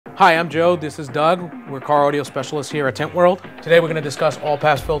Hi, I'm Joe. This is Doug. We're car audio specialists here at Tint World. Today we're going to discuss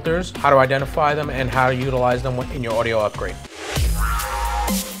all-pass filters, how to identify them, and how to utilize them in your audio upgrade.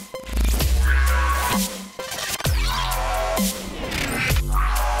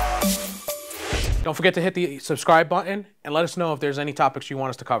 Don't forget to hit the subscribe button and let us know if there's any topics you want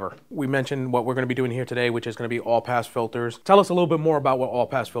us to cover. We mentioned what we're going to be doing here today, which is going to be all-pass filters. Tell us a little bit more about what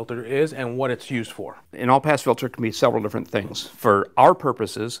all-pass filter is and what it's used for. An all-pass filter can be several different things. For our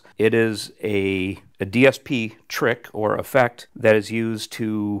purposes, it is a DSP trick or effect that is used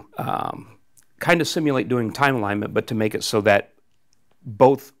to kind of simulate doing time alignment, but to make it so that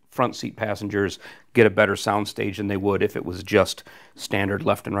both front seat passengers get a better sound stage than they would if it was just standard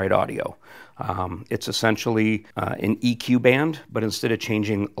left and right audio. It's essentially an EQ band, but instead of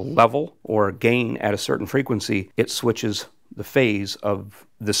changing a level or a gain at a certain frequency, it switches the phase of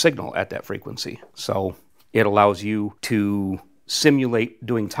the signal at that frequency. So it allows you to simulate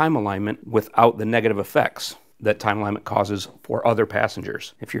doing time alignment without the negative effects that time alignment causes for other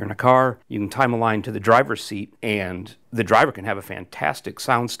passengers. If you're in a car, you can time align to the driver's seat and the driver can have a fantastic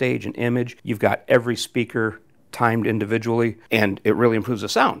sound stage and image. You've got every speaker timed individually and it really improves the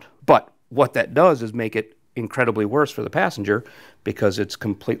sound. But what that does is make it incredibly worse for the passenger because it's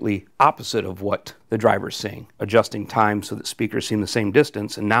completely opposite of what the driver's saying. Adjusting time so that speakers seem the same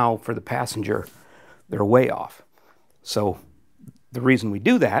distance, and now for the passenger, they're way off. So the reason we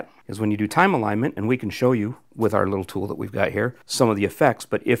do that is when you do time alignment, and we can show you with our little tool that we've got here some of the effects,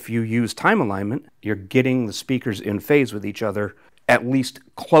 but if you use time alignment, you're getting the speakers in phase with each other, at least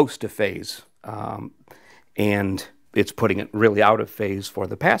close to phase, and it's putting it really out of phase for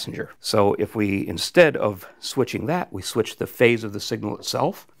the passenger. So if we, instead of switching that, we switch the phase of the signal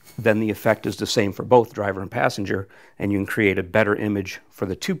itself, then the effect is the same for both driver and passenger, and you can create a better image for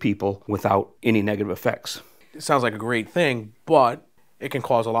the two people without any negative effects. It sounds like a great thing, but it can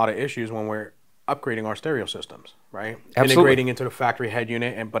cause a lot of issues when we're upgrading our stereo systems, right? Absolutely. Integrating into the factory head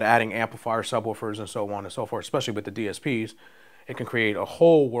unit, but adding amplifiers, subwoofers, and so on and so forth, especially with the DSPs, it can create a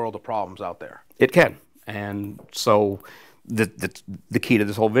whole world of problems out there. It can. And so the key to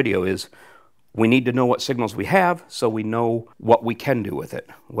this whole video is we need to know what signals we have so we know what we can do with it,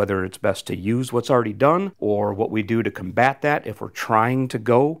 whether it's best to use what's already done or what we do to combat that if we're trying to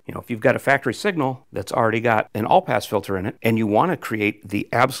go. You know, if you've got a factory signal that's already got an all-pass filter in it and you want to create the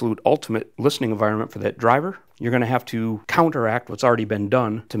absolute ultimate listening environment for that driver, you're going to have to counteract what's already been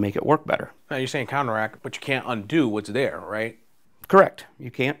done to make it work better. Now you're saying counteract, but you can't undo what's there, right? Correct.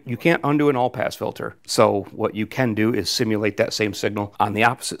 You can't undo an all-pass filter. So what you can do is simulate that same signal on the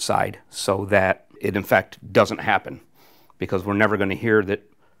opposite side so that it in fact doesn't happen, because we're never going to hear that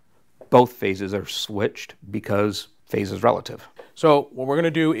both phases are switched because phase is relative. So what we're going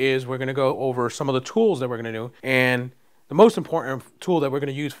to do is we're going to go over some of the tools that we're going to do, and the most important tool that we're going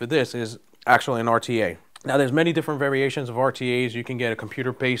to use for this is actually an RTA. Now, there's many different variations of RTAs. You can get a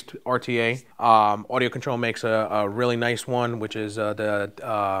computer-based RTA. Audio Control makes a really nice one, which is the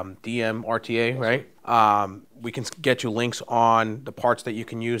DM RTA, right? We can get you links on the parts that you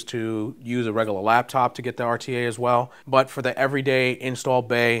can use to use a regular laptop to get the RTA as well. But for the everyday install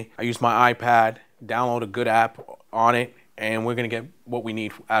bay, I use my iPad, download a good app on it, and we're going to get what we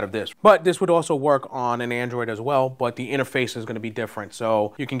need out of this. But this would also work on an Android as well, but the interface is going to be different.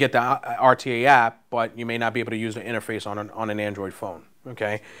 So you can get the RTA app, but you may not be able to use the interface on an Android phone,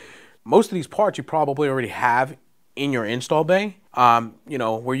 okay? Most of these parts you probably already have in your install bay. You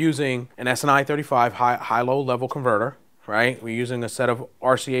know, we're using an SNI 35 high-low level converter, right? We're using a set of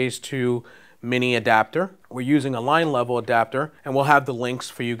RCAs to mini adapter. We're using a line level adapter, and we'll have the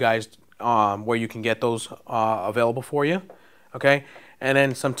links for you guys where you can get those available for you, okay? And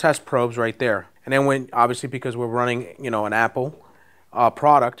then some test probes right there. And then when, obviously because we're running, you know, an Apple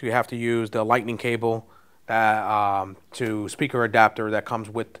product, you have to use the lightning cable to speaker adapter that comes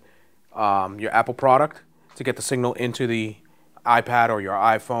with your Apple product to get the signal into the iPad or your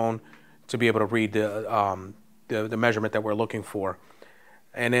iPhone to be able to read the measurement that we're looking for.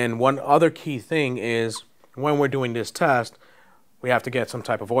 And then one other key thing is when we're doing this test, we have to get some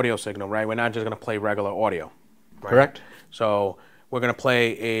type of audio signal, right? We're not just going to play regular audio, right? Correct. So we're going to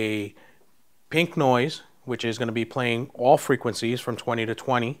play a pink noise, which is going to be playing all frequencies from 20 to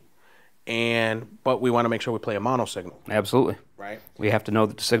 20, but we want to make sure we play a mono signal. Absolutely. Right. We have to know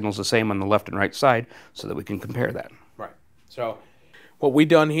that the signal's the same on the left and right side so that we can compare that. Right. So what we've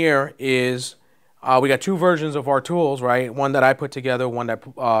done here is we got two versions of our tools, right? One that I put together, one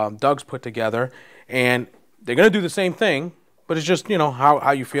that Doug's put together, and they're going to do the same thing, but it's just, you know,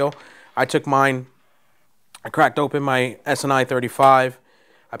 how you feel. I took mine, I cracked open my SNI 35.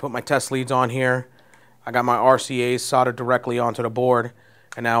 I put my test leads on here. I got my RCAs soldered directly onto the board.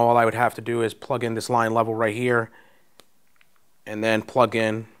 And now all I would have to do is plug in this line level right here, and then plug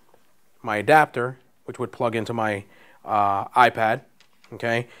in my adapter, which would plug into my iPad.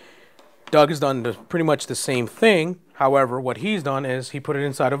 Okay. Doug has done pretty much the same thing. However, what he's done is he put it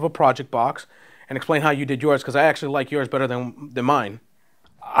inside of a project box and explain how you did yours, because I actually like yours better than mine.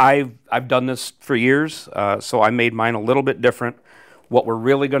 I've done this for years, so I made mine a little bit different. What we're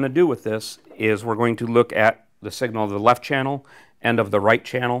really going to do with this is we're going to look at the signal of the left channel and of the right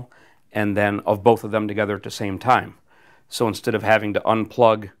channel, and then of both of them together at the same time. So instead of having to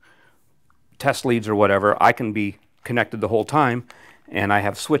unplug test leads or whatever, I can be connected the whole time, and I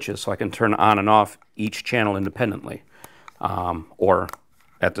have switches so I can turn on and off each channel independently or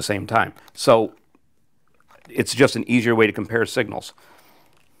at the same time. So it's just an easier way to compare signals.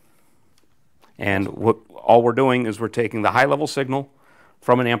 And all we're doing is we're taking the high-level signal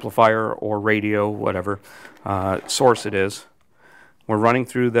from an amplifier or radio, whatever source it is. We're running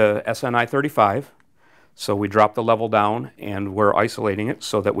through the SNI 35, so we drop the level down and we're isolating it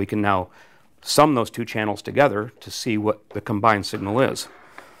so that we can now sum those two channels together to see what the combined signal is.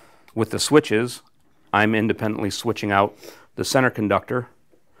 With the switches, I'm independently switching out the center conductor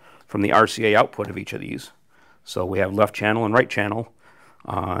from the RCA output of each of these. So we have left channel and right channel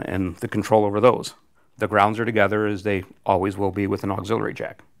and the control over those. The grounds are together as they always will be with an auxiliary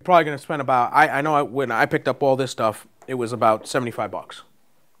jack. Probably going to spend about, I know when I picked up all this stuff, it was about 75 bucks,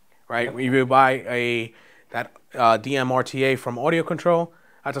 right? Yep. If you buy that DMRTA from Audio Control,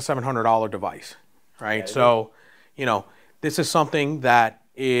 that's a $700 device, right? Yeah, so, you know, this is something that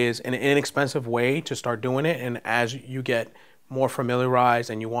is an inexpensive way to start doing it. And as you get more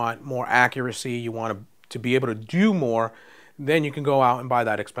familiarized and you want more accuracy, you want to be able to do more, then you can go out and buy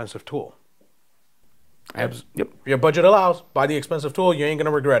that expensive tool. Yep. If your budget allows, buy the expensive tool. You ain't going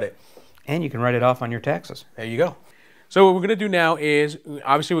to regret it. And you can write it off on your taxes. There you go. So what we're going to do now is,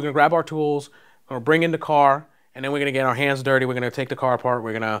 obviously we're going to grab our tools, we're going to bring in the car, and then we're going to get our hands dirty. We're going to take the car apart.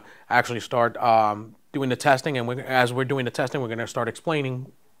 We're going to actually start doing the testing. And as we're doing the testing, we're going to start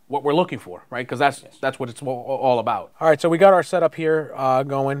explaining what we're looking for, right? Because that's what it's all about. All right, so we got our setup here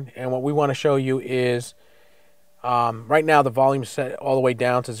going. And what we want to show you is, right now the volume's set all the way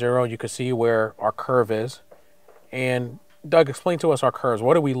down to 0. You can see where our curve is. And Doug, explain to us our curves.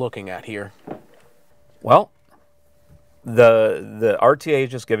 What are we looking at here? Well, the RTA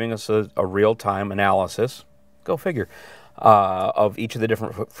is just giving us a real-time analysis, go figure, of each of the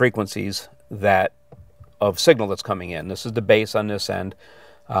different frequencies of signal that's coming in. This is the bass on this end,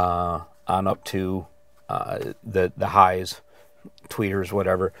 on up to the highs, tweeters,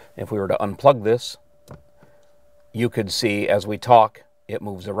 whatever. If we were to unplug this, you could see as we talk, it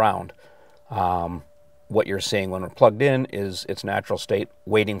moves around. What you're seeing when we're plugged in is its natural state,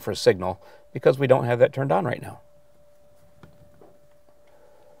 waiting for signal, because we don't have that turned on right now.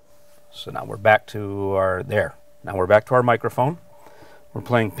 So now we're back to our microphone. We're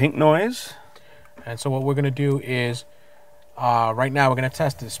playing pink noise. And so what we're going to do is, right now we're going to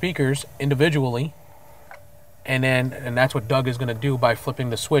test the speakers individually. And that's what Doug is going to do by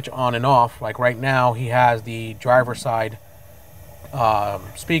flipping the switch on and off. Like right now he has the driver side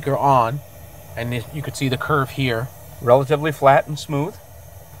speaker on. And you could see the curve here. Relatively flat and smooth.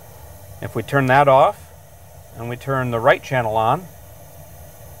 If we turn that off and we turn the right channel on,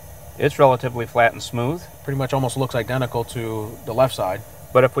 it's relatively flat and smooth. Pretty much almost looks identical to the left side.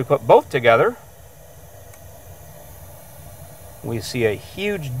 But if we put both together, we see a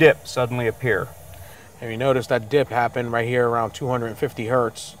huge dip suddenly appear. And you notice that dip happened right here around 250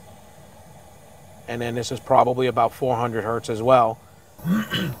 hertz. And then this is probably about 400 hertz as well.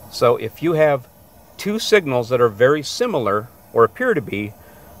 So if you have two signals that are very similar, or appear to be,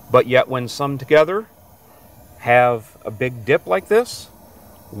 but yet when summed together have a big dip like this,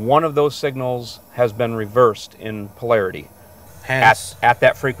 one of those signals has been reversed in polarity at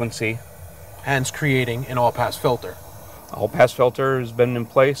that frequency. Hence creating an all-pass filter. All-pass filter has been in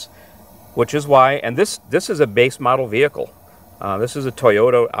place, which is why, and this is a base model vehicle. This is a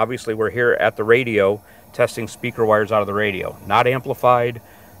Toyota. Obviously we're here at the radio testing speaker wires out of the radio, not amplified.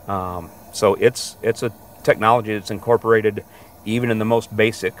 So it's a technology that's incorporated even in the most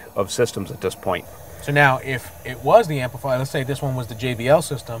basic of systems at this point. So now if it was the amplifier, let's say this one was the JBL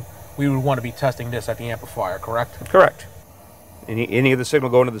system, we would want to be testing this at the amplifier, correct? Correct. Any of the signal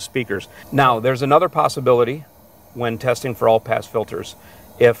going to the speakers. Now there's another possibility when testing for all-pass filters.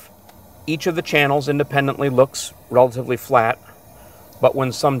 If each of the channels independently looks relatively flat, but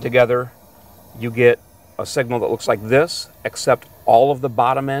when summed together you get a signal that looks like this, except all of the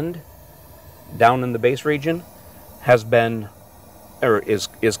bottom end down in the bass region has been, or is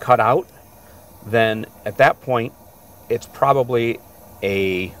cut out, then at that point it's probably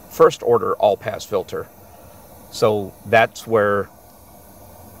a first order all-pass filter. So that's where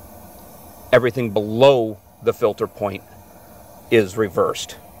everything below the filter point is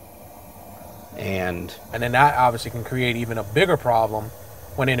reversed. And then that obviously can create even a bigger problem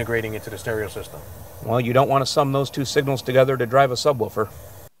when integrating into the stereo system. well, you don't want to sum those two signals together to drive a subwoofer.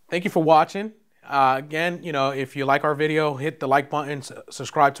 Thank you for watching. Again, if you like our video, hit the like button,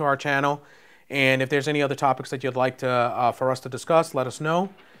 subscribe to our channel. And if there's any other topics that you'd like to for us to discuss, let us know.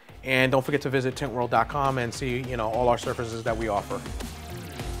 And don't forget to visit tintworld.com and see all our services that we offer.